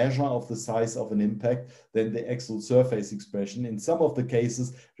better measure of the size of an impact than the actual surface expression. In some of the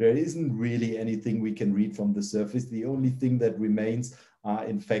cases, there isn't really anything we can read from the surface. The only thing that remains are,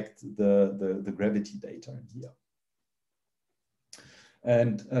 in fact, the gravity data in here.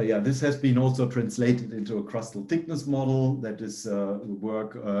 And yeah, this has been also translated into a crustal thickness model. That is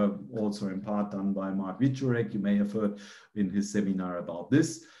work also in part done by Mark Wiczorek. You may have heard in his seminar about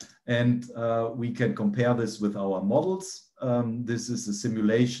this. And we can compare this with our models. This is a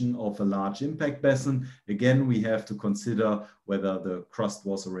simulation of a large impact basin. Again, we have to consider whether the crust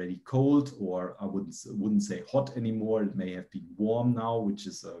was already cold, or I wouldn't say hot anymore. It may have been warm now, which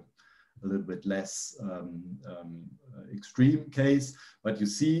is a little bit less extreme case. But you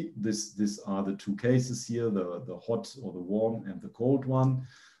see, these are the two cases here, the hot or the warm and the cold one,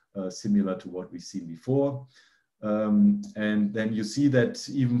 similar to what we've seen before. And then you see that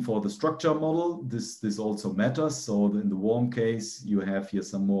even for the structure model, this also matters. So in the warm case, you have here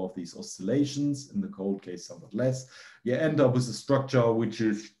some more of these oscillations. In the cold case, somewhat less. You end up with a structure which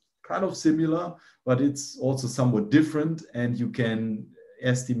is kind of similar, but it's also somewhat different. And you can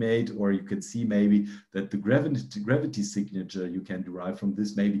estimate, or you can see maybe that the gravity signature you can derive from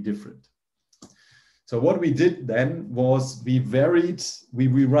this may be different. So what we did then was we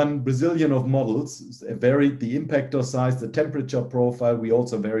run Brazilian of models, varied the impactor size, the temperature profile. We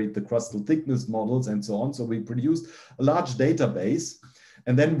also varied the crustal thickness models and so on. So we produced a large database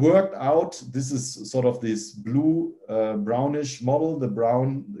and then worked out, this is sort of this blue brownish model. The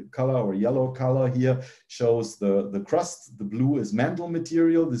brown color or yellow color here shows the crust. The blue is mantle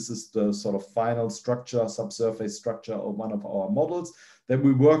material. This is the sort of final structure, subsurface structure of one of our models. Then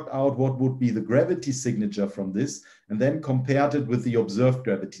we worked out what would be the gravity signature from this, and then compared it with the observed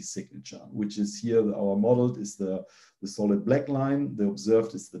gravity signature, which is here, our model is the solid black line, the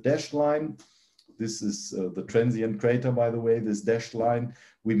observed is the dashed line. This is the transient crater, by the way, this dashed line.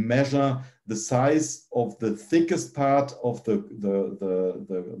 We measure the size of the thickest part of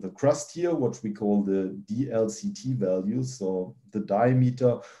the crust here, what we call the DLCT value, so the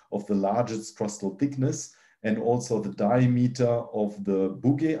diameter of the largest crustal thickness, and also the diameter of the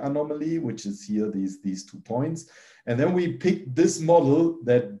Bouguer anomaly, which is here, these 2 points. And then we picked this model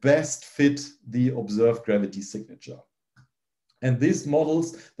that best fit the observed gravity signature. And these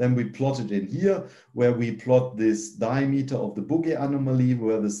models, then we plotted in here, where we plot this diameter of the Bouguer anomaly,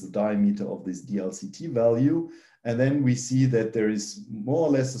 where this is the diameter of this DLCT value. And then we see that there is more or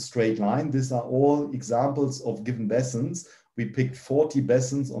less a straight line. These are all examples of given basins. We picked 40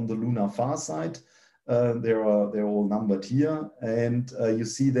 basins on the lunar far side. They're all numbered here, and you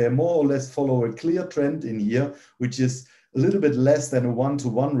see they more or less follow a clear trend in here, which is a little bit less than a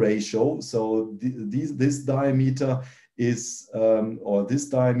 1-to-1 ratio. So this diameter is, this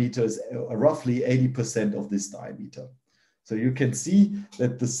diameter is roughly 80% of this diameter. So you can see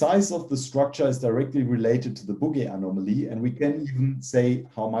that the size of the structure is directly related to the Bouguer anomaly, and we can even say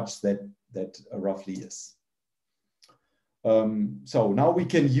how much that roughly is. So now we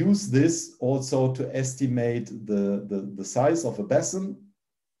can use this also to estimate the size of a basin.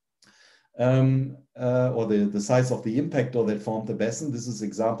 or the size of the impactor that formed the basin. This is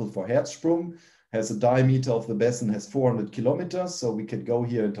example for Herzsprung, has a diameter of the basin has 400 kilometers. So we could go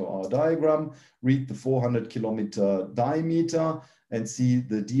here into our diagram, read the 400 kilometer diameter and see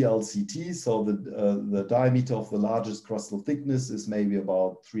the DLCT. So the diameter of the largest crustal thickness is maybe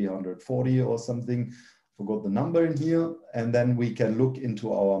about 340 or something. Forgot the number in here. And then we can look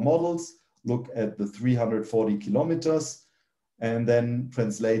into our models, look at the 340 kilometers, and then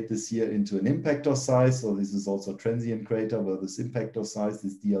translate this here into an impactor size. So this is also transient crater where this impactor size,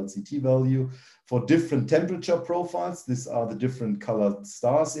 this DLCT value. For different temperature profiles, these are the different colored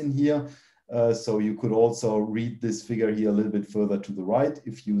stars in here. So you could also read this figure here a little bit further to the right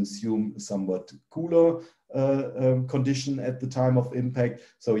if you assume a somewhat cooler condition at the time of impact.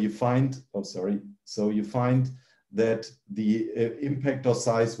 So you find, so you find that the impactor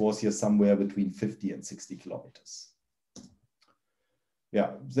size was here somewhere between 50 and 60 kilometers.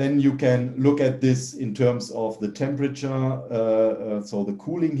 Yeah, then you can look at this in terms of the temperature, so the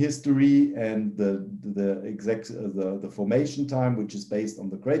cooling history and the formation time, which is based on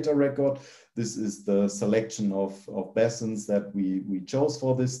the crater record. This is the selection of basins that we chose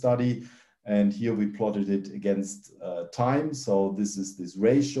for this study. And here we plotted it against time. So this is this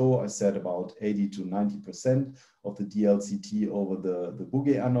ratio. I said about 80 to 90% of the DLCT over the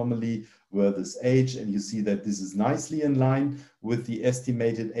Bouguer anomaly were this age. And you see that this is nicely in line with the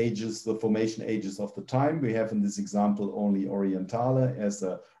estimated ages, the formation ages of the time. We have in this example only Orientale as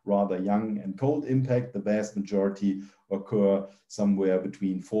a rather young and cold impact. The vast majority occur somewhere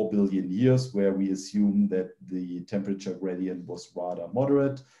between 4 billion years, where we assume that the temperature gradient was rather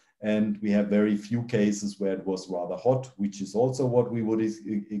moderate. And we have very few cases where it was rather hot, which is also what we would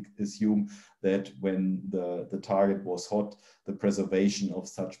assume, that when the target was hot, the preservation of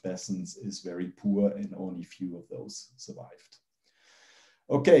such basins is very poor and only few of those survived.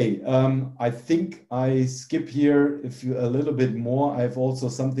 Okay, I think I skip here a little bit more. I have also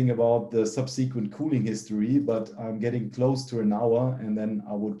something about the subsequent cooling history, but I'm getting close to an hour, and then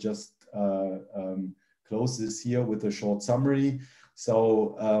I would just close this here with a short summary.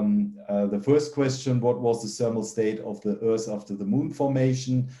 So the first question, what was the thermal state of the Earth after the moon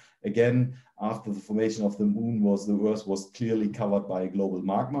formation? Again, after the formation of the moon, the Earth was clearly covered by a global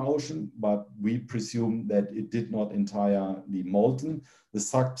magma ocean, but we presume that it did not entirely molten. The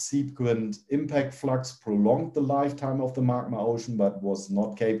subsequent impact flux prolonged the lifetime of the magma ocean, but was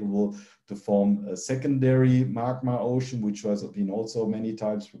not capable to form a secondary magma ocean, which has been also many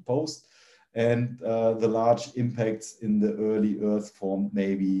times proposed. And the large impacts in the early Earth formed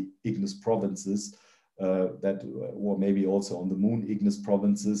maybe igneous provinces that were maybe also on the moon igneous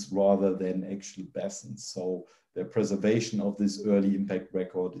provinces rather than actual basins. So the preservation of this early impact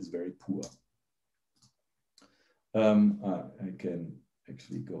record is very poor. I can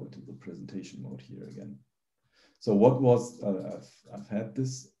actually go into the presentation mode here again. So what was, I've had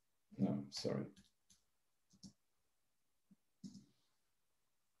this, no, sorry.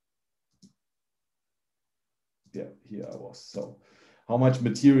 Yeah, here I was. So how much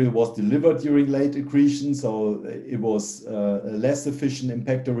material was delivered during late accretion? So it was a less efficient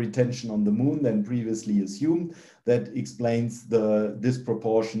impactor retention on the moon than previously assumed. That explains the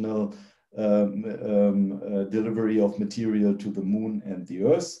disproportional delivery of material to the moon and the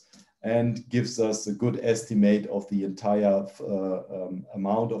Earth, and gives us a good estimate of the entire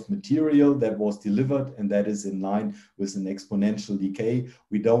amount of material that was delivered, and that is in line with an exponential decay.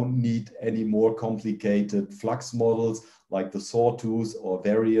 We don't need any more complicated flux models like the sawtooth or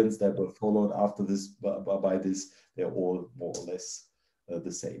variants that were followed after this. By this, they're all more or less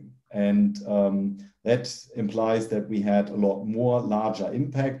the same. And that implies that we had a lot more larger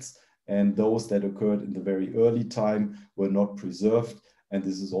impacts, and those that occurred in the very early time were not preserved. And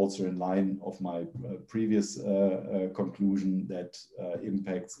this is also in line of my previous conclusion that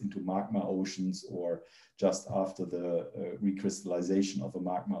impacts into magma oceans or just after the recrystallization of a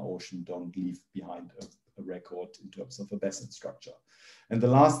magma ocean don't leave behind a record in terms of a basin structure. And the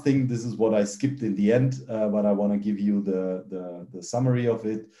last thing, this is what I skipped in the end, but I want to give you the summary of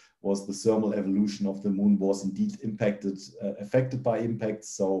it, was the thermal evolution of the moon was indeed affected by impacts.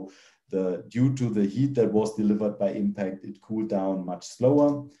 So due to the heat that was delivered by impact, it cooled down much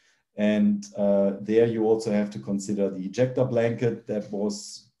slower. And there you also have to consider the ejector blanket that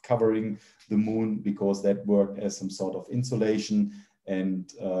was covering the moon, because that worked as some sort of insulation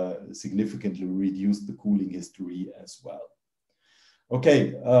and significantly reduced the cooling history as well.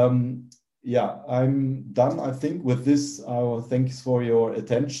 Okay, yeah, I'm done, I think, with this. Thanks for your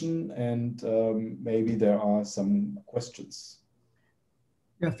attention, and maybe there are some questions.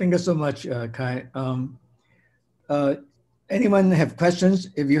 Yeah, thank you so much, Kai. Anyone have questions?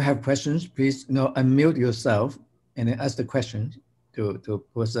 If you have questions, please unmute yourself and then ask the question to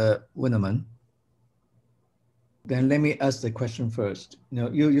Professor Wünnemann. Then let me ask the question first.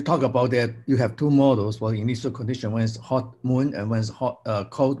 You talk about that you have two models for the initial condition. One is hot moon and one is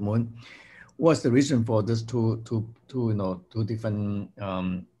cold moon. What's the reason for this two different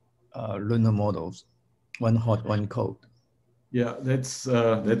lunar models, one hot, one cold? Yeah, that's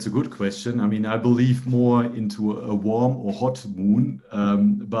a good question. I mean, I believe more into a warm or hot moon,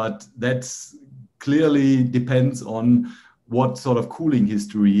 but that's clearly depends on what sort of cooling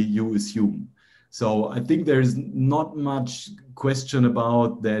history you assume. So I think there is not much question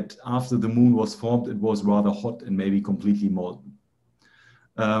about that after the moon was formed, it was rather hot and maybe completely molten.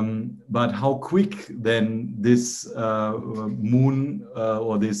 But how quick then this moon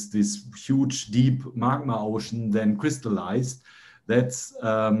or this huge deep magma ocean then crystallized, that's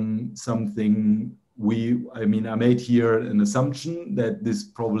something I made here an assumption that this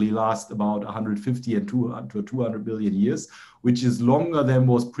probably lasts about 150 and 200 billion years, which is longer than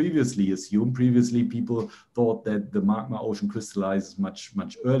was previously assumed. Previously, people thought that the magma ocean crystallizes much,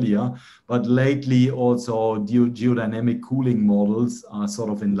 much earlier, but lately also geodynamic cooling models are sort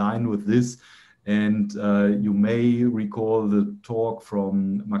of in line with this. And you may recall the talk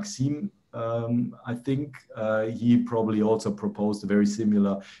from Maxime, I think he probably also proposed a very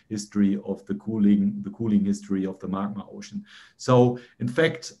similar history of the cooling history of the magma ocean. So in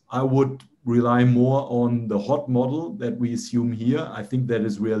fact, I would rely more on the hot model that we assume here. I think that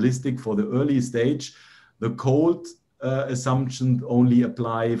is realistic for the early stage. The cold assumptions only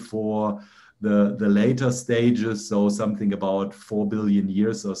apply for the later stages, so something about 4 billion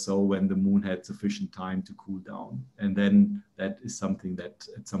years or so when the moon had sufficient time to cool down. And then that is something that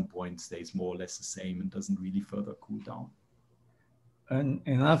at some point stays more or less the same and doesn't really further cool down. And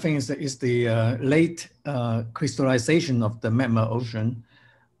another thing is the late crystallization of the magma ocean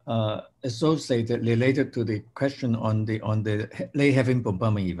related to the question on the late heavy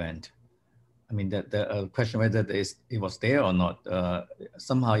bombardment event. I mean, the question whether it was there or not,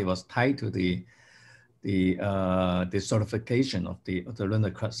 somehow it was tied to the solidification of the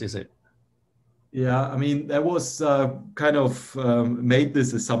lunar crust, is it? Yeah, I mean, that was kind of made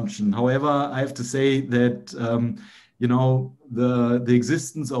this assumption. However, I have to say that, the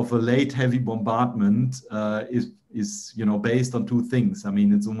existence of a late heavy bombardment is based on two things. I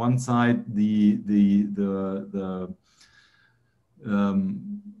mean, it's on one side,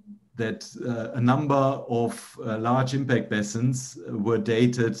 that a number of large impact basins were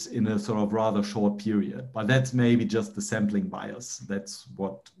dated in a sort of rather short period. But that's maybe just the sampling bias. That's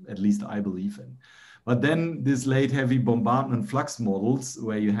what at least I believe in. But then this late heavy bombardment flux models,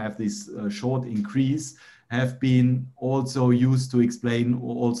 where you have this short increase, have been also used to explain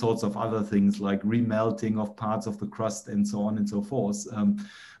all sorts of other things like remelting of parts of the crust and so on and so forth.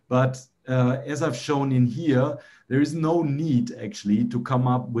 But as I've shown in here, there is no need actually to come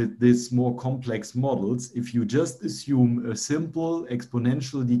up with this more complex models. If you just assume a simple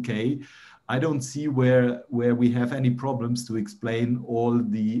exponential decay, I don't see where we have any problems to explain all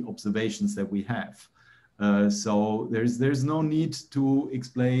the observations that we have. So there's no need to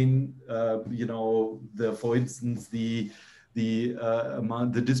explain, for instance, the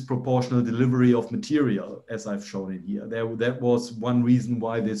disproportional delivery of material, as I've shown in here. That was one reason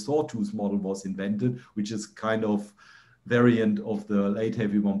why the sawtooth model was invented, which is kind of variant of the late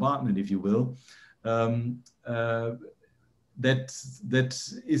heavy bombardment, if you will. That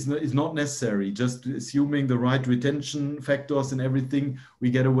is not necessary. Just assuming the right retention factors and everything, we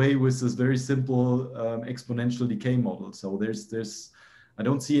get away with this very simple exponential decay model. So I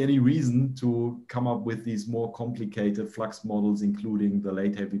don't see any reason to come up with these more complicated flux models, including the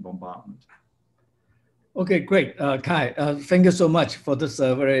late heavy bombardment. Okay, great, Kai. Thank you so much for this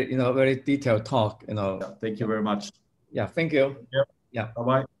very detailed talk. Yeah, thank you very much. Yeah, thank you. Yeah. Yeah. Bye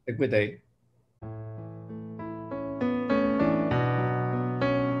bye. Have a good day.